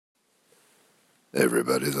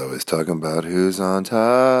Everybody's always talking about who's on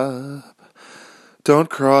top. Don't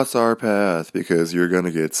cross our path because you're going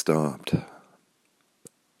to get stomped.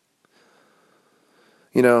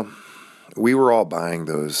 You know, we were all buying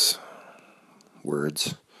those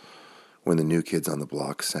words when the New Kids on the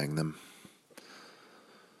Block sang them.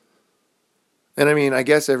 And I mean, I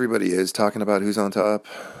guess everybody is talking about who's on top.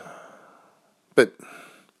 But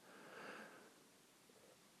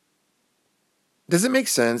does it make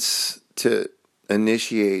sense to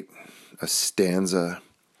initiate a stanza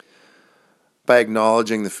by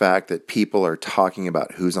acknowledging the fact that people are talking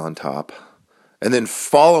about who's on top, and then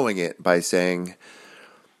following it by saying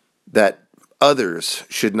that others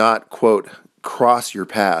should not, quote, cross your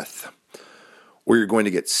path or you're going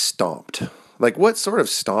to get stomped? Like, what sort of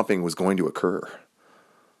stomping was going to occur?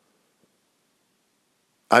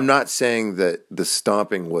 I'm not saying that the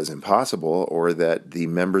stomping was impossible or that the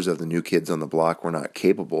members of the New Kids on the Block were not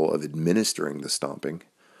capable of administering the stomping.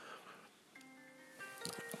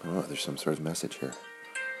 Oh, there's some sort of message here.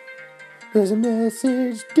 There's a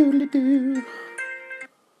message, doodly-doo.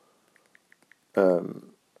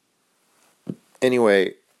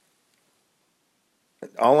 Anyway,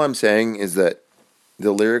 all I'm saying is that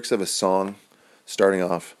the lyrics of a song starting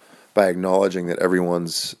off by acknowledging that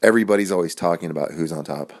everybody's always talking about who's on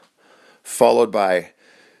top, followed by,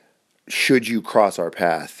 should you cross our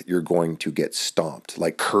path, you're going to get stomped,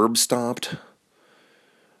 like curb stomped.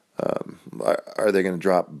 Are they going to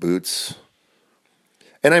drop boots?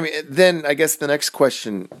 And I mean, then I guess the next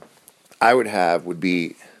question I would have would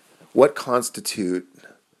be, what constitutes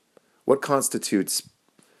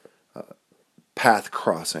path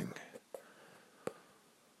crossing?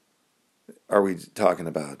 Are we talking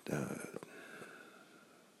about?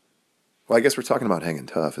 Well, I guess we're talking about hanging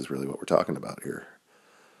tough is really what we're talking about here.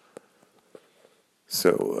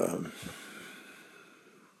 So,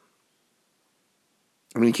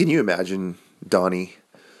 I mean, can you imagine Donnie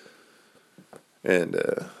and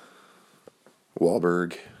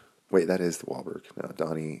Wahlberg? Wait, that is the Wahlberg. No,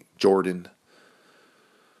 Donnie, Jordan.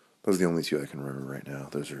 Those are the only two I can remember right now.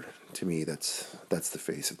 Those are, to me, that's the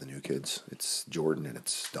face of the New Kids. It's Jordan and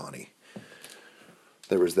it's Donnie.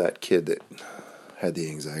 There was that kid that had the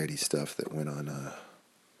anxiety stuff that went on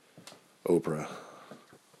Oprah,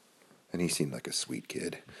 and he seemed like a sweet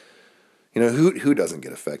kid. You know, who doesn't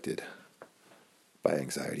get affected by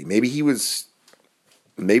anxiety? Maybe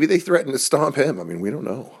they threatened to stomp him. I mean, we don't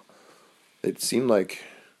know. It seemed like,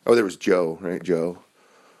 there was Joe, right? Joe.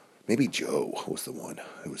 Maybe Joe was the one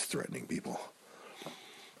who was threatening people.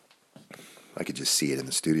 I could just see it in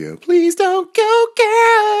the studio. Please don't go,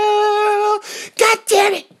 girl. God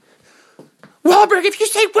damn it. Wahlberg, if you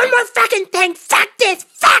say one more fucking thing, fuck this.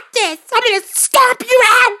 I'm going to stomp you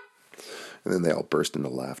out. And then they all burst into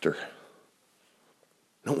laughter.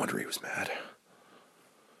 No wonder he was mad.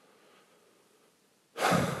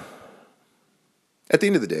 At the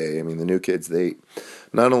end of the day, I mean, the New Kids, they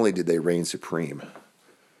not only did they reign supreme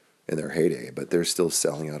in their heyday, but they're still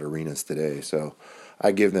selling out arenas today. So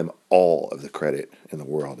I give them all of the credit in the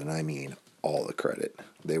world, and I mean all the credit.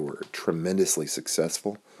 They were tremendously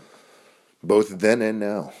successful, both then and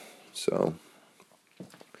now. So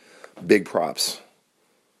big props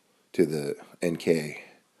to the Nkob,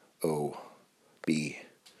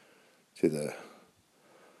 to the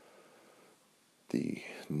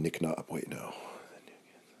Nkob. Wait, no.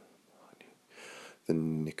 The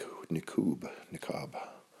Nkob.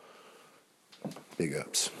 Big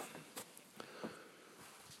ups.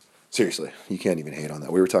 Seriously, you can't even hate on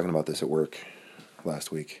that. We were talking about this at work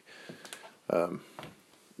last week. The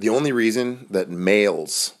only reason that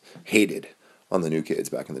males hated on the New Kids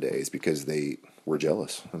back in the day is because they were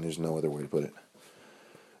jealous, and there's no other way to put it.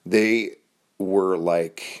 They were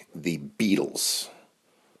like the Beatles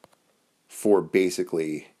for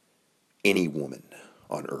basically any woman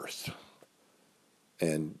on Earth,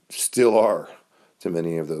 and still are to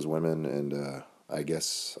many of those women, and I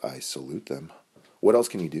guess I salute them. What else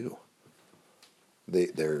can you do?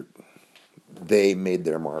 They made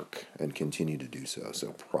their mark and continue to do so.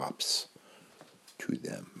 So props to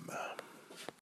them.